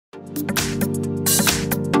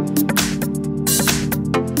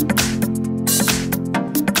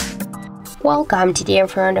Welcome, today in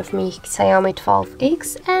front of me XIAOMI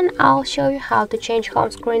 12X, and I'll show you how to change home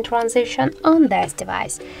screen transition on this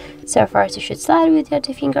device. So first you should slide with your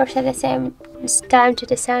two fingers at the same time to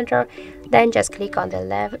the center, then just click on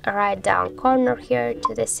the right down corner here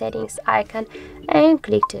to the settings icon and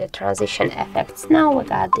click to the transition effects. Now we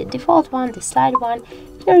got the default one, the slide one.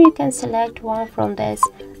 Here you can select one from this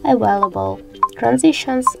available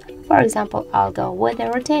transitions. For example, I'll go with the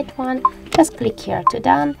rotate one. Just click here to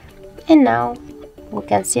done. And now we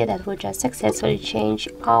can see that we just successfully changed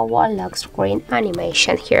our lock screen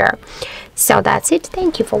animation here. So that's it.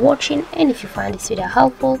 Thank you for watching, and if you find this video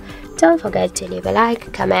helpful, don't forget to leave a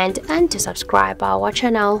like, comment and to subscribe our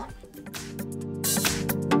channel.